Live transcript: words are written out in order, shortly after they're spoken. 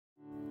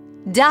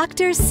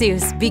Dr.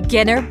 Seuss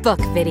Beginner Book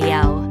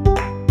Video.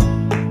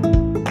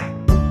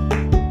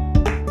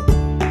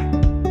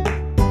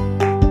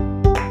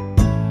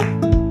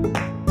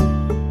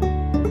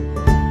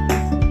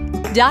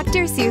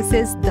 Dr.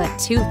 Seuss's The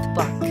Tooth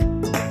Book.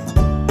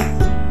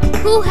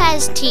 Who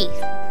has teeth?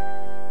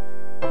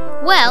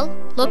 Well,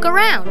 look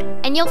around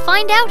and you'll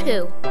find out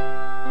who.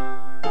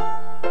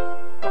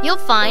 You'll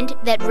find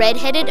that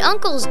red-headed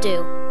uncles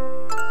do.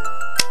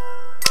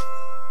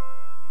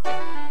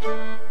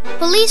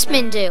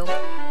 Policemen do.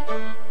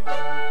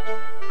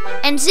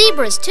 And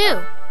zebras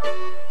too.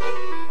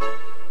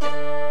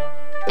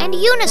 And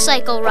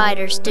unicycle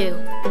riders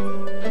do.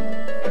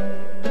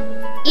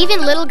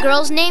 Even little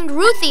girls named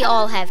Ruthie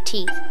all have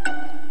teeth.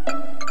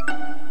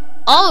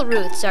 All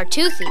Ruths are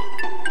toothy.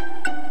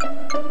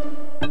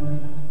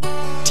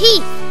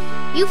 Teeth!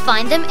 You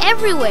find them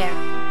everywhere.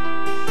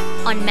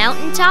 On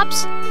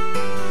mountaintops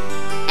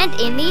and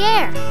in the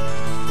air.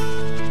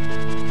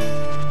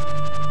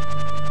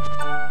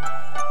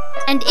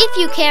 And if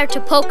you care to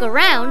poke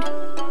around,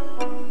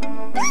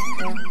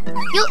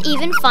 you'll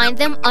even find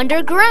them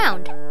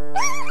underground.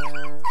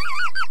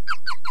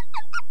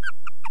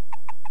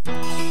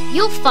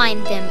 You'll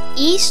find them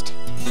east,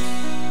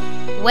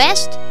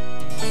 west,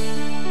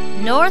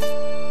 north,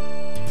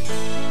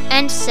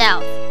 and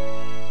south.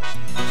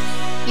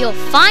 You'll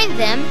find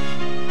them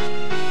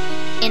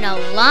in a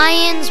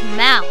lion's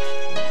mouth.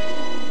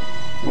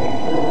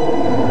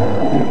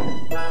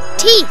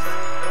 Teeth!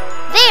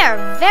 They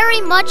are very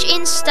much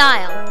in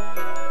style.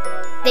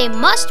 They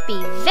must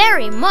be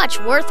very much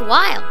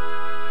worthwhile.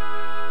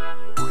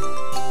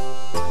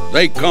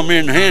 They come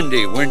in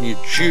handy when you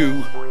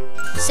chew,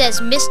 says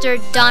Mr.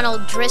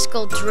 Donald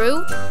Driscoll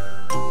Drew.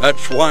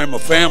 That's why my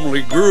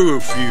family grew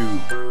a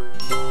few.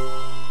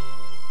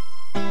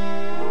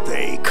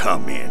 They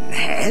come in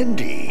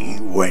handy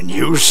when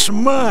you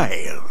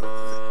smile,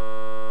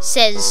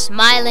 says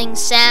Smiling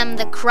Sam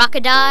the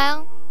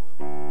Crocodile.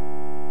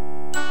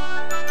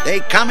 They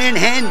come in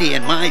handy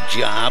in my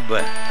job,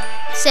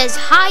 says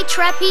High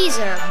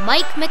Trapezer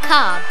Mike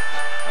McCobb.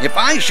 If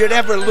I should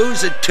ever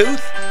lose a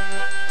tooth,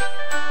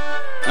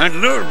 I'd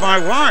lose my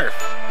wife,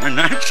 and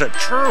that's the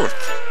truth.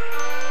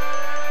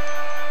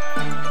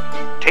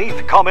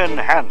 Teeth come in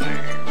handy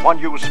when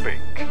you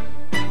speak,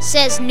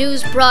 says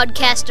news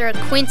broadcaster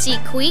Quincy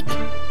Queek.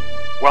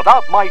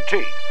 Without my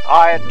teeth,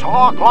 I'd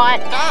talk like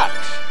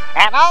ducks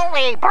and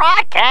only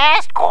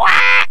broadcast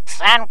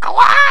quacks and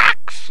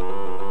clocks.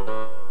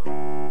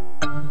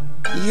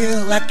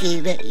 You're lucky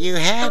that you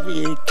have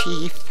your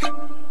teeth,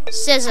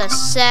 says a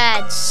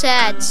sad,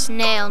 sad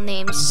snail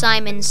named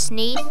Simon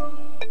Sneath.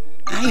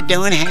 I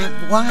don't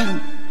have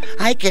one.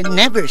 I can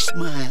never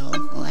smile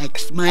like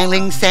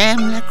Smiling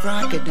Sam the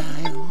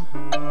Crocodile.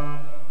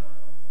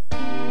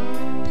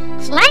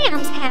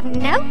 Clams have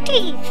no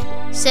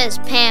teeth, says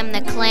Pam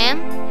the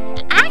Clam.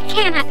 I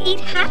cannot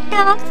eat hot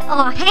dogs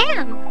or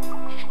ham.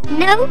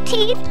 No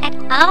teeth at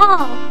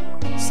all,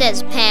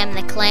 says Pam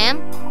the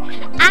Clam.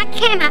 I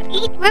cannot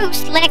eat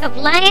roast leg of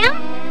lamb,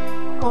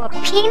 or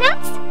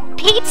peanuts,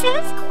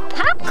 pizzas,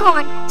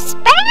 popcorn,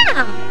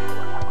 Spam.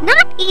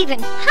 Not even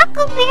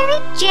huckleberry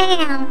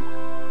jam.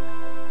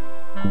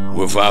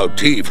 Without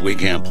teeth, we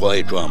can't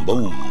play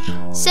trombones,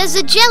 says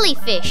a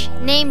jellyfish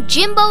named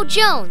Jimbo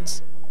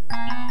Jones.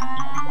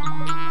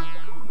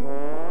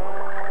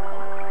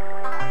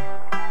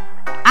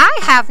 I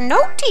have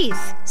no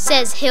teeth,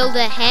 says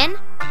Hilda Hen.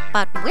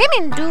 But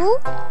women do,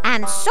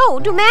 and so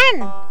do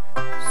men.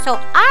 So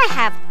I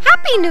have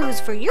happy news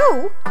for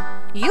you.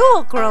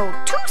 You'll grow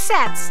 2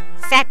 sets.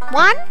 Set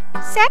 1,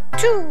 set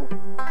 2.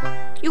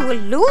 You will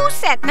lose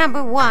set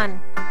number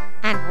 1.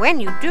 And when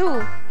you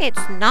do,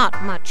 it's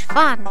not much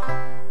fun.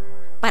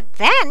 But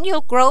then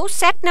you'll grow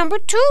set number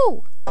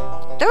 2.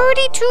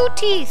 32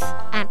 teeth,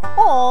 and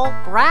all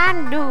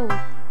brand new.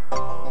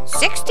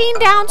 16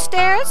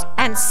 downstairs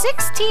and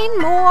 16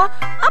 more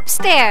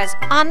upstairs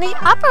on the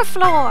upper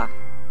floor.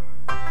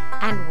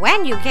 And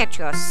when you get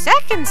your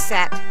second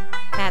set,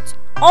 that's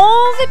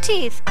all the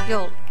teeth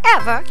you'll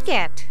ever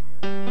get.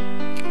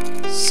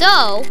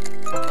 So,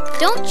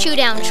 don't chew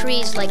down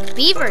trees like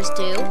beavers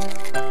do.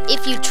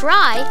 If you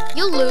try,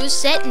 you'll lose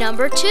set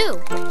number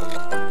 2.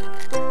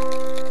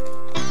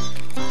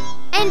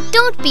 And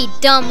don't be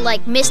dumb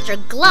like Mr.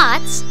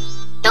 Glotz.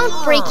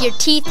 Don't break your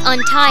teeth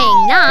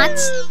untying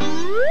knots.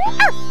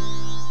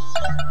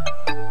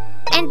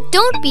 And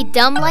don't be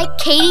dumb like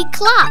Katie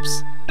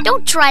Klops.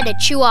 Don't try to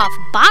chew off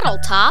bottle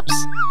tops.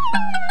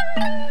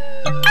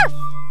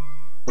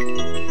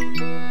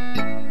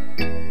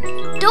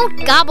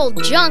 Don't gobble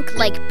junk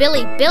like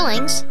Billy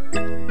Billings.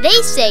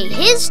 They say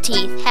his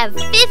teeth have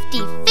 50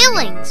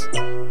 fillings.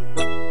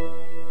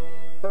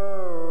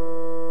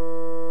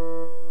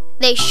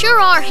 They sure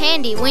are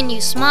handy when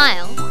you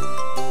smile.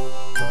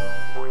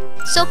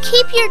 So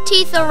keep your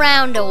teeth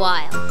around a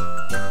while.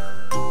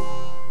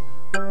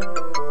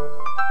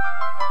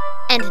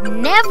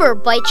 And never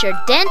bite your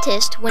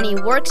dentist when he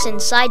works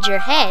inside your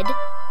head.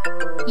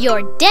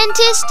 Your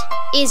dentist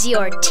is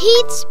your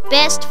teeth's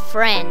best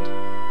friend.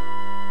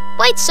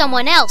 Bite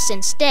someone else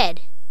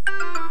instead.